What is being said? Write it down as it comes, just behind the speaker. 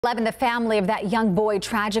The family of that young boy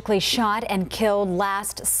tragically shot and killed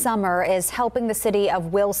last summer is helping the city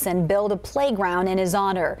of Wilson build a playground in his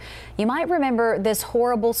honor. You might remember this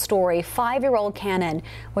horrible story. 5-year-old Cannon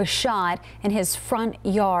was shot in his front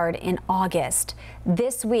yard in August.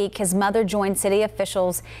 This week, his mother joined city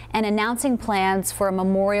officials in announcing plans for a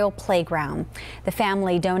memorial playground. The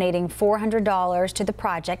family donating $400 to the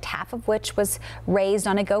project, half of which was raised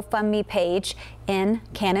on a GoFundMe page in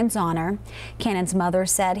Cannon's honor. Cannon's mother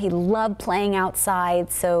said he loved playing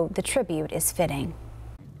outside, so the tribute is fitting.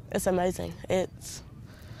 It's amazing. It's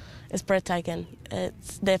breathtaking.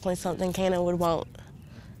 It's definitely something Cannon would want.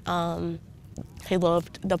 He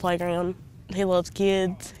loved the playground. He loves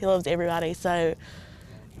kids. He loves everybody. So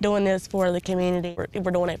doing this for the community,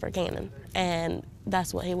 we're doing it for Cannon, and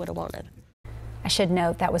that's what he would have wanted. I should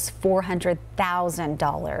note that was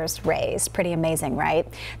 $400,000 raised. Pretty amazing, right?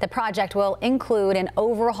 The project will include an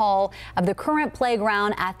overhaul of the current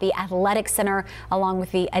playground at the athletic center, along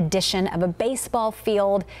with the addition of a baseball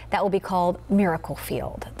field that will be called Miracle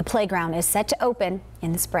Field. The playground is set to open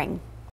in the spring.